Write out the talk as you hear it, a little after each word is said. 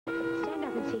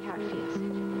and see how it feels.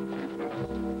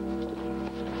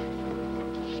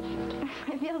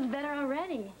 It feels better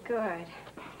already. Good.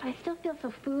 But I still feel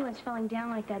so foolish falling down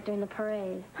like that during the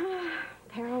parade.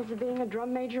 Perils of being a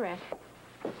drum majorette.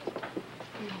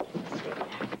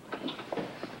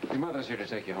 Your mother's here to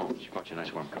take you home. She bought you a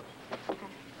nice warm cup.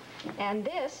 And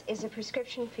this is a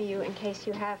prescription for you in case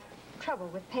you have trouble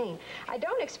with pain. I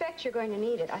don't expect you're going to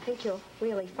need it. I think you'll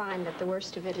really find that the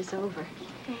worst of it is over.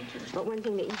 Thank you. But one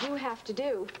thing that you do have to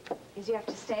do is you have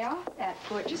to stay off that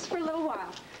foot just for a little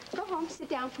while. Go home, sit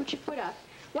down, put your foot up.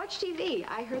 Watch TV.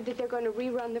 I heard that they're going to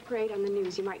rerun the parade on the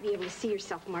news. You might be able to see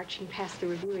yourself marching past the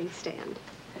reviewing stand.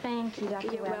 Thank you,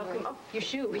 Dr. You're welcome. Oh, your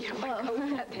shoe. You might go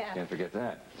with that. Can't forget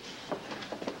that.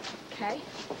 Okay?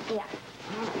 Yeah.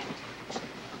 All right.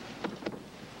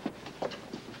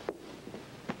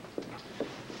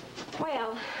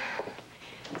 Well,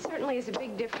 it certainly is a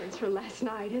big difference from last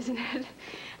night, isn't it?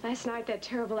 Last night, that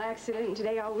terrible accident, and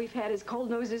today all we've had is cold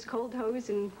noses, cold toes,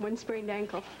 and one sprained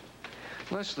ankle.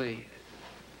 Leslie,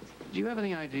 do you have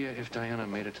any idea if Diana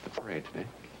made it to the parade today?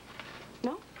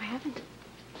 No, I haven't.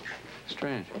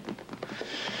 Strange.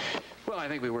 Well, I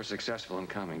think we were successful in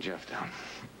calming Jeff down.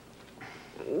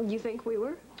 You think we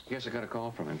were? Yes, I got a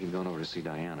call from him. He'd gone over to see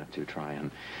Diana to try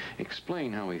and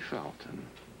explain how he felt, and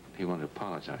he wanted to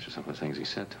apologize for some of the things he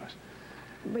said to us.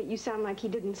 But you sound like he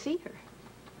didn't see her.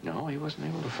 No, he wasn't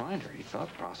able to find her. He thought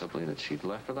possibly that she'd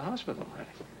left for the hospital already.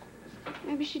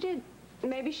 Maybe she did.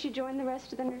 Maybe she joined the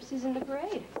rest of the nurses in the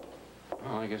parade.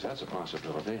 Well, I guess that's a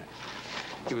possibility.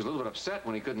 He was a little bit upset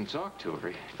when he couldn't talk to her.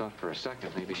 He thought for a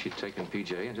second maybe she'd taken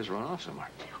PJ and just run off somewhere.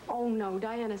 Oh, no,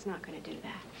 Diana's not going to do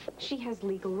that. She has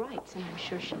legal rights, and I'm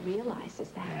sure she realizes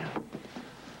that. Yeah.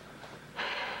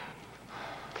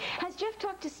 Has Jeff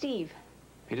talked to Steve?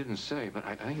 He didn't say, but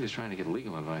I think he was trying to get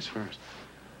legal advice first.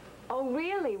 Oh,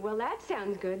 really? Well, that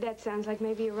sounds good. That sounds like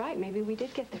maybe you're right. Maybe we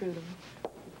did get through to him.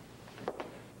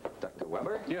 Dr.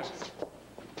 Weber? Yes.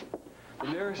 The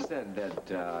nurse said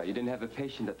that you didn't have a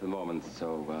patient at the moment,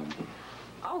 so,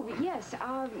 Oh, yes.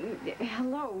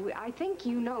 Hello. I think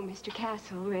you know Mr.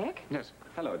 Castle, Rick. Yes.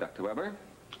 Hello, Dr. Weber.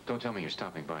 Don't tell me you're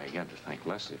stopping by again to thank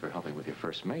Lesley for helping with your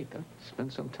first mate. That's been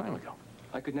some time ago.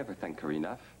 I could never thank her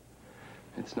enough.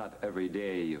 It's not every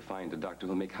day you find a doctor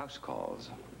who'll make house calls.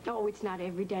 Oh, it's not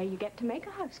every day you get to make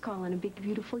a house call on a big,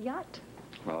 beautiful yacht.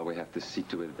 Well, we have to see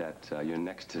to it that your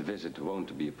next visit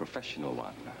won't be a professional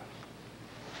one.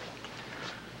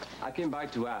 I came by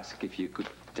to ask if you could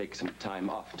take some time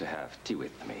off to have tea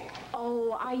with me.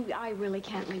 Oh, I really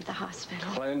can't leave the hospital.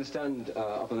 Well, I understand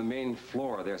up on the main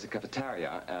floor there's a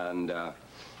cafeteria, and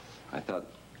I thought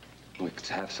we could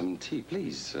have some tea.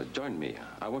 Please, join me.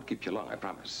 I won't keep you long, I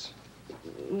promise.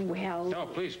 Well... No,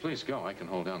 please go. I can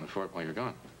hold down the fort while you're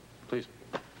gone. Please.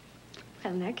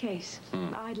 Well, in that case,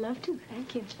 I'd love to.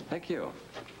 Thank you. Thank you.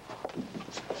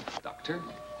 Doctor?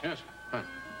 Yes, fine.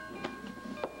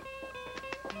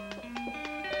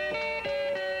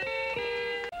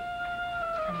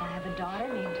 And I have a daughter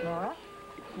named Laura,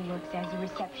 who works as a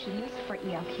receptionist for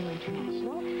ELQ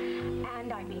International.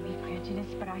 And I may be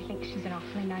prejudiced, but I think she's an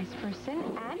awfully nice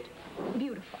person and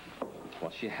beautiful.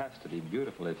 Well, she has to be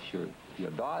beautiful if she's your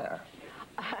daughter.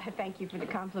 Thank you for the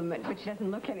compliment, but she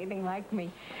doesn't look anything like me.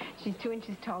 She's 2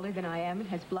 inches taller than I am and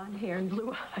has blonde hair and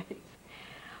blue eyes.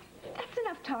 That's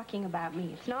enough talking about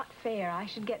me. It's not fair. I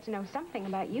should get to know something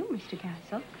about you, Mr.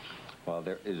 Castle. Well,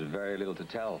 there is very little to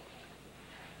tell.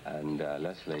 And,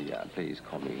 Lesley, please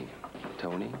call me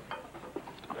Tony.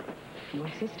 You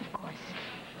insist, of course.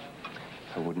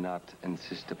 I would not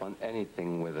insist upon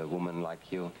anything with a woman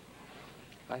like you.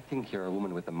 I think you're a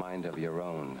woman with a mind of your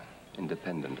own,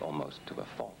 independent almost to a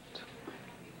fault.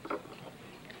 I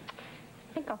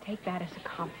think I'll take that as a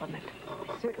compliment.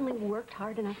 I certainly worked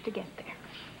hard enough to get there.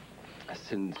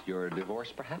 Since your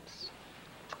divorce, perhaps?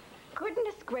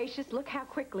 Goodness gracious, look how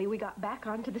quickly we got back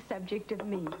onto the subject of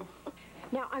me.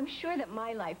 Now, I'm sure that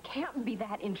my life can't be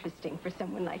that interesting for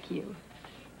someone like you.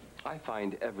 I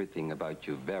find everything about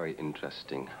you very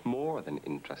interesting, more than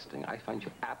interesting. I find you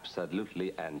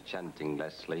absolutely enchanting,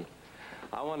 Lesley.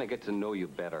 I want to get to know you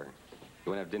better.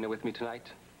 You want to have dinner with me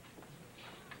tonight?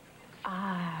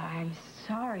 I'm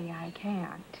sorry I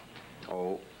can't.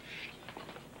 Oh,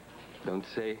 don't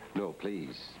say no,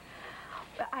 please.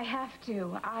 I have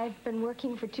to. I've been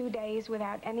working for 2 days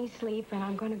without any sleep, and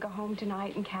I'm going to go home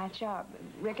tonight and catch up.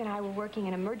 Rick and I were working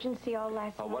an emergency all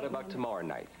last night. What about tomorrow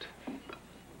night?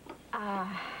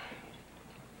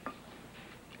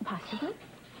 Possibly.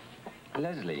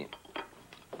 Lesley,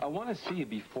 I want to see you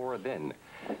before then.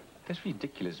 This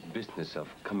ridiculous business of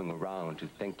coming around to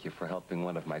thank you for helping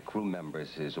one of my crew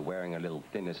members is wearing a little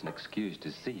thin as an excuse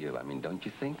to see you. I mean, don't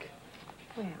you think?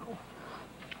 Well,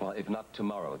 Well, if not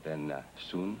tomorrow, then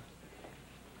soon?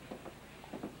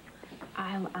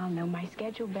 I'll know my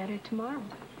schedule better tomorrow.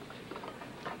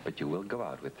 But you will go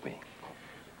out with me.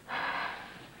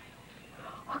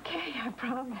 Okay, I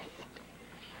promise.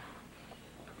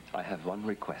 I have one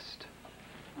request.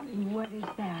 What is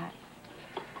that?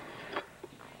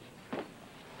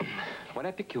 When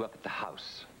I pick you up at the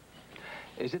house,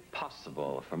 is it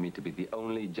possible for me to be the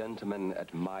only gentleman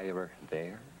admirer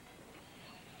there?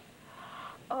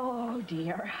 Oh,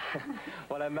 dear.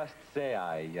 Well, I must say,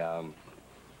 I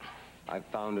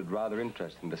found it rather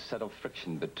interesting, the subtle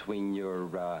friction between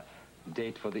your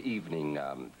date for the evening,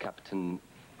 Captain...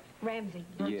 Ramsey.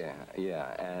 Yeah,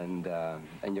 and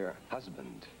your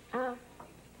husband.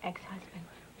 Ex-husband.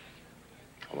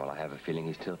 Well, I have a feeling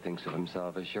he still thinks of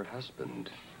himself as your husband.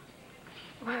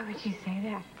 Why would you say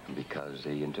that? Because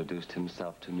he introduced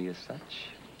himself to me as such.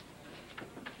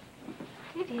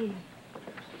 Did he?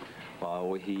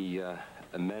 Well, he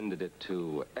amended it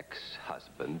to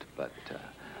ex-husband, but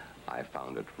I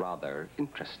found it rather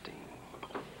interesting.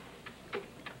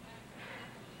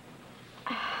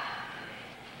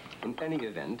 In any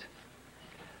event,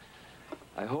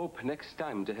 I hope next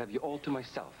time to have you all to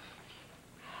myself.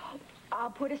 I'll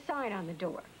put a sign on the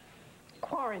door.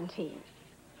 Quarantine.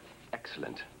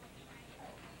 Excellent.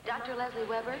 Dr. Lesley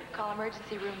Weber, call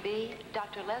emergency room B.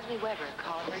 Dr. Lesley Weber,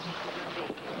 call emergency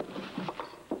room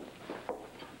B.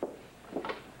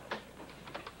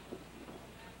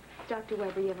 Dr.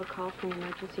 Weber, you have a call from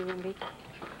emergency room B?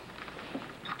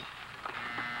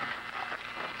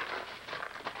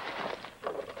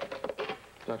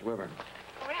 Dr. Weber.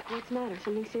 What's the matter?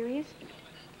 Something serious?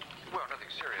 Well, nothing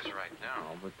serious right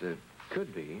now, but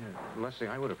could be. Lesley,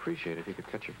 I would appreciate it if you could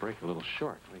cut your break a little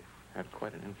short. We've had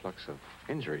quite an influx of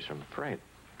injuries from the parade.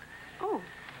 Oh,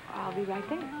 I'll be right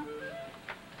there.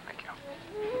 Thank you.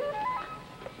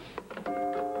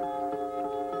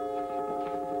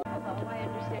 Hello, I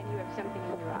understand you have something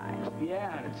in your eye.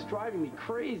 Yeah, and it's driving me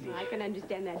crazy. I can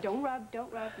understand that. Don't rub,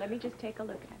 don't rub. Let me just take a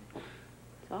look at it.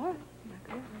 It's all right. I'm not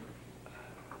gonna hurt.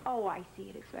 Oh, I see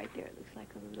it. It's right there. It looks like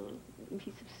a little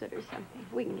piece of soot or something.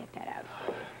 We can get that out.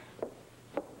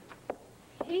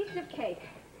 Piece of cake.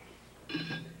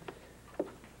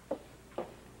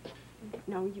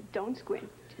 No, you don't squint.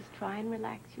 Just try and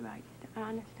relax your eyes.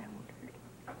 Honest, I won't hurt.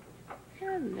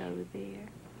 Hello there.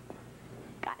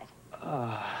 Got it.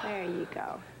 There you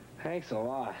go. Thanks a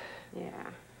lot.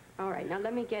 Yeah. All right, now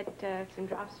let me get some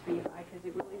drops for you, because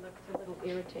it really looks a little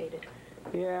irritated.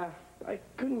 Yeah, I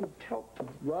couldn't help to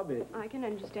rub it. I can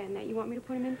understand that. You want me to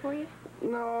put them in for you?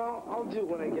 No, I'll do it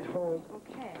when I get home.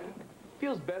 Okay.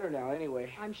 Feels better now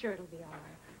anyway. I'm sure it'll be all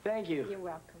right. Thank you. You're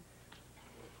welcome.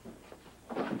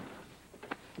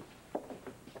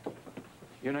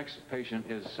 Your next patient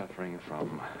is suffering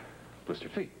from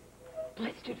blistered feet.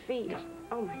 Blistered feet.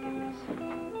 Oh, my goodness.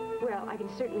 Well, I can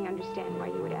certainly understand why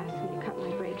you would ask me to cut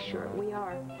my break short. We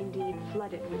are, indeed,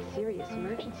 flooded with serious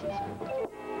emergencies.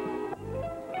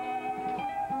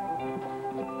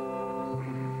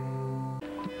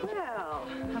 Well,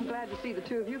 I'm glad to see the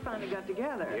two of you finally got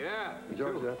together. Yeah.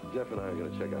 George, Jeff and I are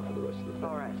going to check out for the rest of the day.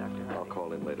 All right, Dr. I'll Hardy.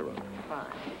 call in later on.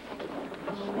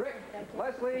 Fine. Rick,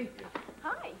 Lesley.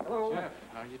 Hi. Hello. Jeff,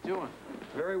 how you doing?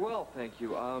 Very well, thank you.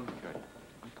 Good.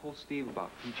 I told Steve about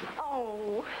PJ.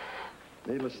 Oh,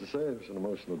 Needless to say, it was an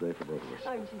emotional day for both of us.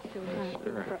 I'm just so happy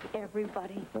for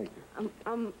everybody. Thank you.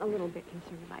 I'm a little bit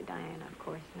concerned about Diana, of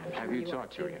course. And I'm Have sure you are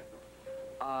talked to her too.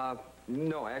 yet?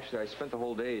 No, actually, I spent the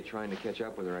whole day trying to catch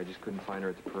up with her. I just couldn't find her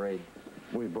at the parade.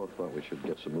 We both thought we should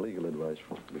get some legal advice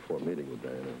before meeting with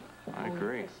Diana. I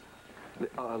agree.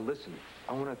 Listen,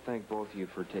 I want to thank both of you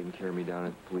for taking care of me down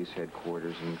at the police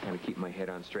headquarters and kind of keep my head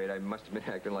on straight. I must have been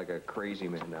acting like a crazy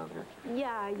man down there.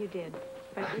 Yeah, you did.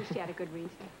 But at least you had a good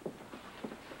reason.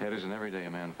 It isn't every day a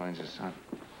man finds his son.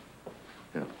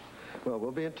 Yeah. Well,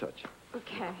 we'll be in touch.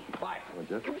 Okay. Bye. Well,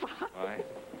 Jeff? Bye.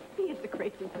 He is the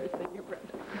crazy person, your brother.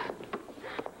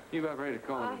 You about ready to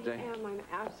call I it a day? am. I'm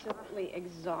absolutely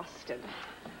exhausted.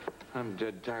 I'm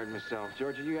dead tired myself.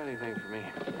 Georgia, you got anything for me?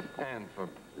 And for...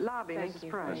 Lobby, Thank Mrs. you.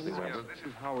 Price. Lesley Weber. This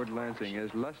is Howard Lansing.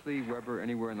 Is Lesley Weber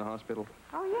anywhere in the hospital?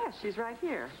 Oh, yes, she's right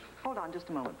here. Hold on just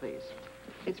a moment, please.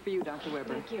 It's for you, Dr.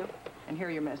 Weber. Thank you. And here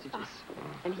are your messages.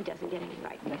 And he doesn't get any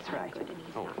right. That's right. Good, and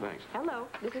he's Oh, not. thanks. Hello,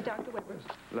 this is Dr. Weber.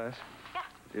 Les? Yeah.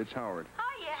 It's Howard.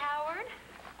 Hiya,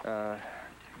 Howard.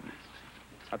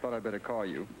 I thought I'd better call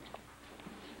you.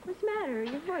 What's the matter?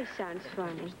 Your voice sounds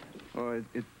funny. Well,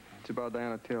 it's about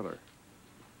Diana Taylor.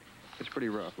 It's pretty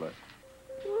rough, Les.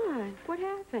 What? What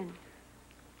happened?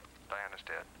 Diana's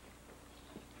dead.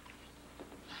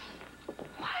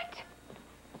 What?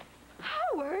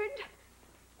 Howard?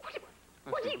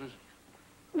 What do you...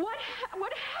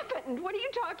 What happened? What are you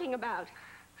talking about?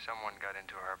 Someone got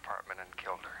into her apartment and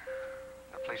killed her.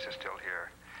 The police are still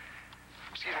here.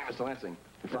 Excuse me, Mr. Lansing,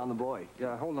 we found the boy.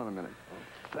 Yeah, hold on a minute.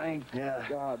 Thank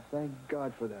God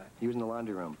for that. He was in the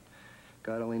laundry room.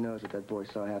 God only knows what that boy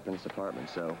saw happen in his apartment,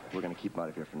 so we're going to keep him out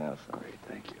of here for now. Sorry,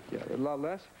 thank you. Yeah,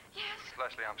 Les? Yes.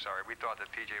 Leslie, I'm sorry. We thought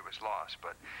that PJ was lost,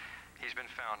 but he's been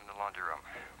found in the laundry room.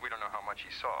 We don't know how much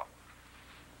he saw.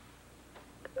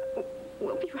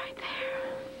 We'll be right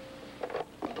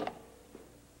there.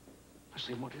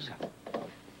 Leslie, what is it?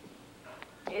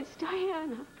 It's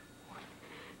Diana.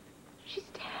 She's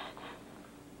dead.